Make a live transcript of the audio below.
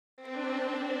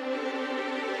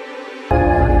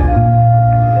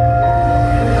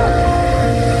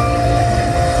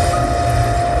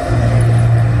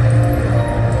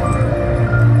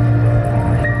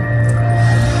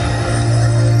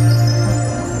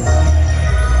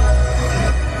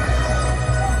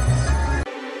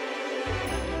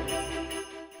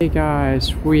Hey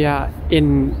guys, we are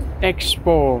in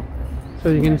Expo, so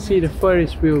you can see the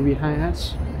Ferris wheel behind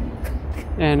us,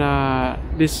 and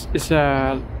this is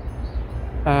like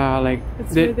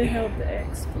it's where they held the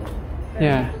Expo.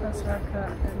 Yeah.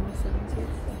 Osaka in the 70s.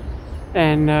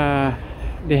 And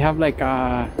they have like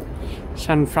a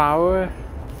sunflower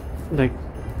like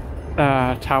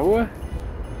tower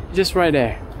just right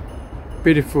there.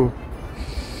 Beautiful.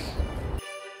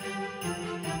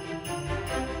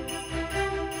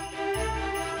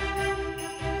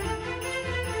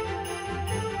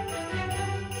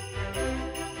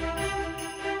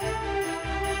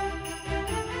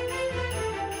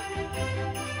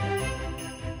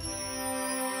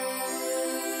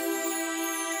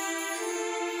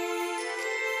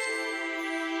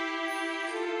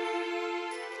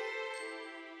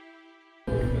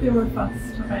 They were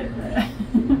fast right there.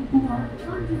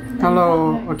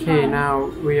 Hello. Okay, now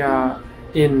we are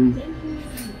in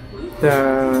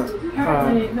the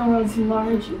Apparently the world's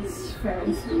largest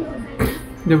Ferris wheel.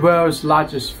 the world's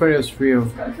largest Ferris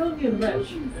wheel. I feel like you're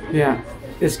rich. Yeah,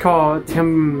 it's called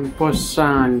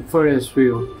Tempozan Ferris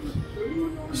Wheel.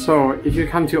 So if you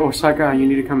come to Osaka, you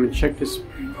need to come and check this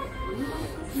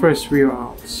Ferris wheel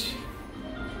out.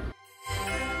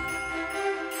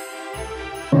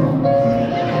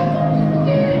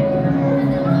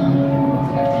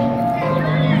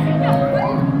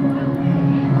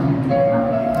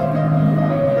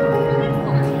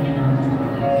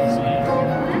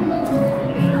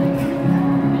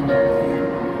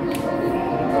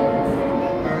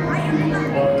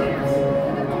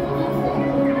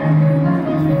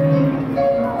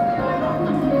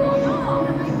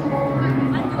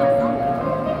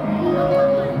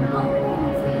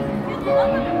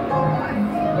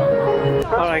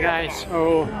 Alright guys,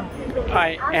 so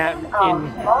I am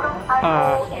in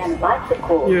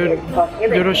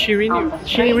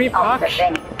Shiri Park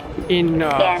in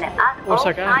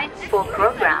Osaka.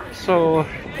 So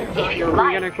we're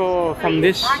gonna go from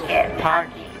this park.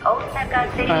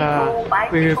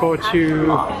 We will go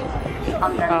to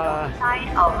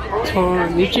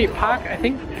Toniji Park, I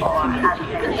think.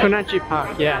 Tonaji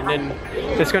Park, yeah, and then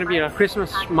there's gonna be a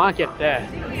Christmas market there.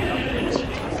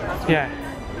 Yeah.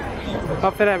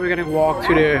 After that, we're gonna walk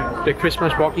to the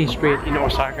Christmas walking street in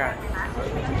Osaka.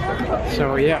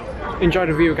 So yeah, enjoy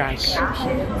the view, guys.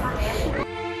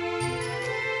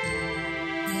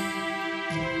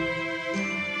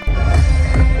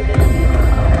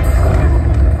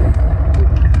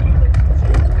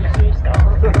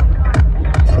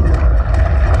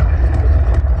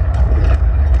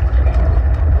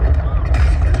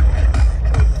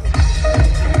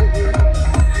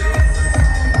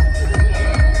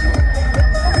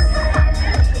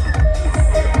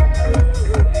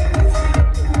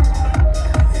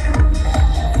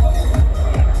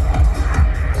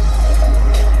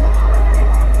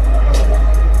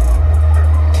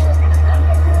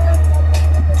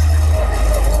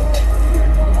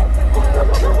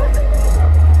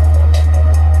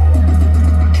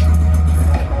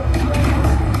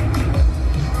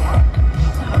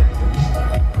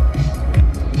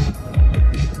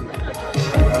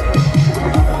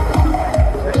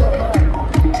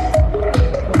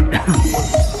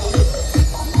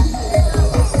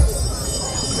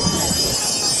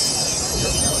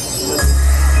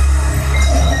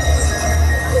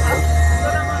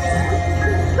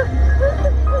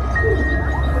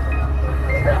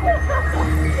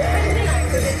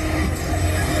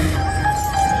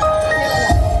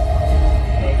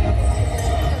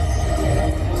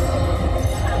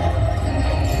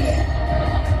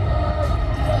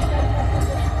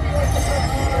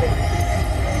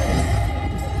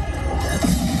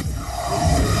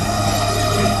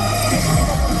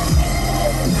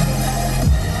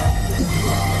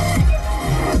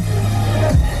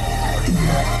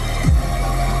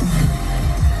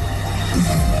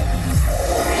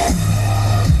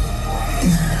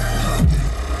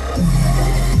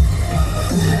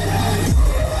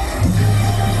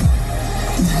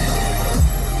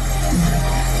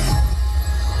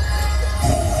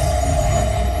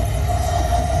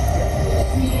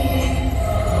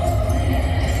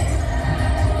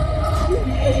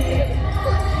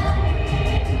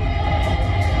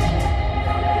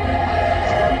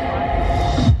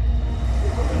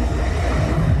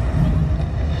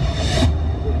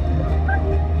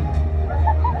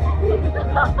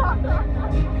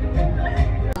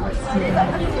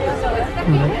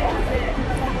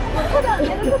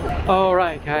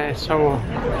 Alright guys, so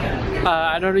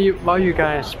I don't know about you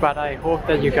guys, but I hope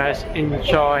that you guys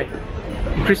enjoy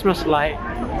Christmas light.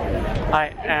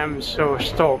 I am so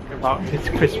stoked about this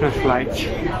Christmas light.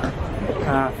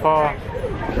 For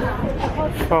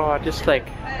for just like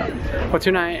for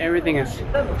tonight, everything is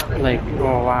like,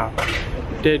 oh wow,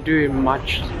 they do it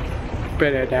much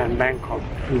better than Bangkok.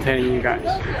 I'm telling you guys.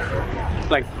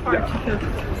 Like,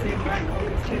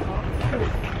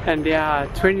 and there are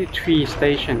 23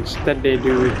 stations that they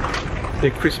do the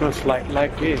Christmas light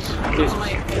like this.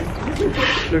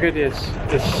 Look at this.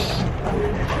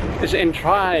 It's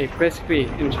entire, basically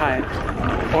entire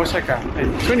Osaka,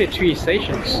 and 23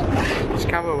 stations. It's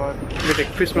covered with the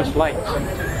Christmas lights.